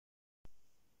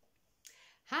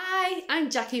Hi, I'm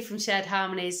Jackie from Shared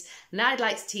Harmonies, and I'd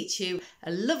like to teach you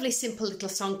a lovely simple little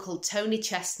song called Tony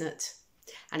Chestnut.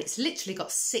 And it's literally got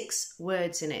 6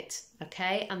 words in it,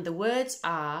 okay? And the words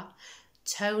are,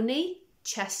 Tony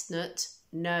Chestnut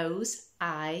knows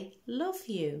I love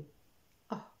you.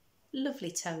 Oh,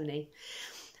 lovely Tony.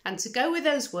 And to go with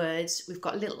those words, we've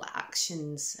got little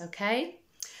actions, okay?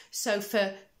 So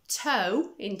for toe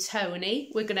in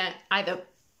Tony, we're going to either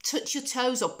touch your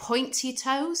toes or point to your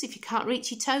toes. If you can't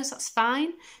reach your toes, that's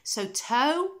fine. So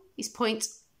toe is point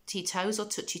to your toes or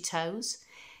touch your toes.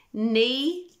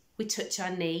 Knee, we touch our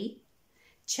knee.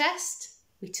 Chest,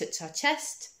 we touch our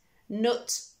chest.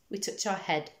 Nut, we touch our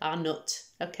head, our nut,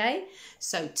 okay?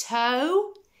 So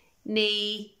toe,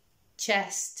 knee,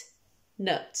 chest,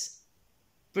 nut.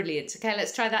 Brilliant. Okay,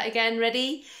 let's try that again.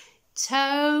 Ready?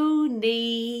 Toe,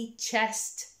 knee,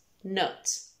 chest,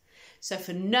 nut. So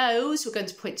for nose, we're going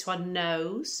to point to our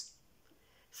nose.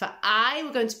 For eye,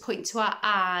 we're going to point to our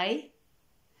eye.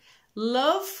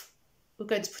 Love, we're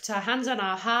going to put our hands on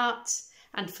our heart.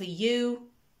 And for you,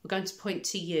 we're going to point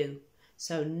to you.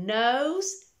 So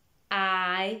nose,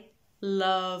 I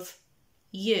love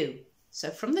you.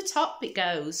 So from the top, it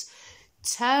goes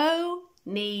toe,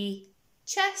 knee,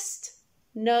 chest,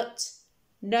 nut,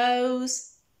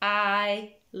 nose,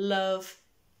 I love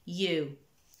you.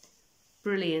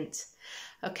 Brilliant.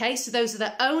 Okay, so those are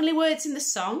the only words in the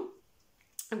song.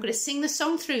 I'm going to sing the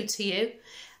song through to you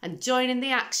and join in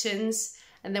the actions,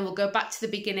 and then we'll go back to the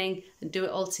beginning and do it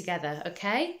all together,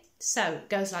 okay? So it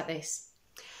goes like this.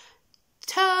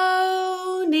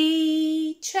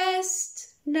 Tony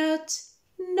Chestnut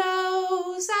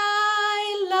knows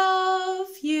I love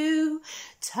you.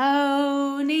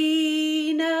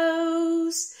 Tony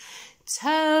knows.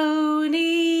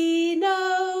 Tony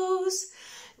knows.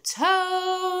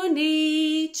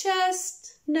 Tony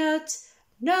Chestnut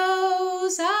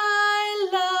knows I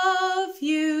love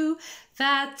you.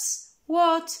 That's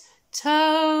what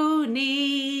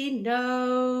Tony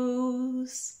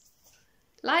knows.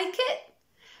 Like it?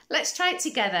 Let's try it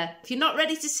together. If you're not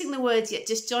ready to sing the words yet,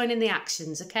 just join in the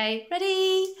actions, okay?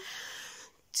 Ready?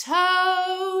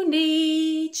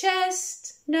 Tony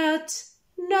Chestnut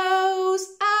knows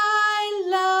I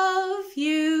love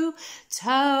you.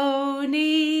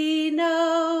 Tony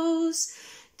knows.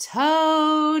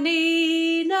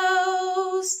 Tony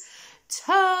knows.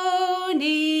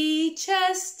 Tony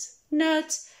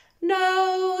Chestnut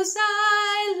knows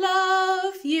I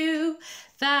love you.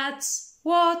 That's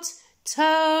what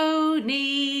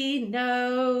Tony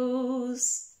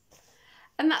knows.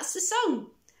 And that's the song.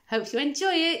 Hope you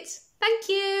enjoy it. Thank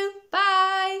you.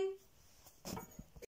 Bye.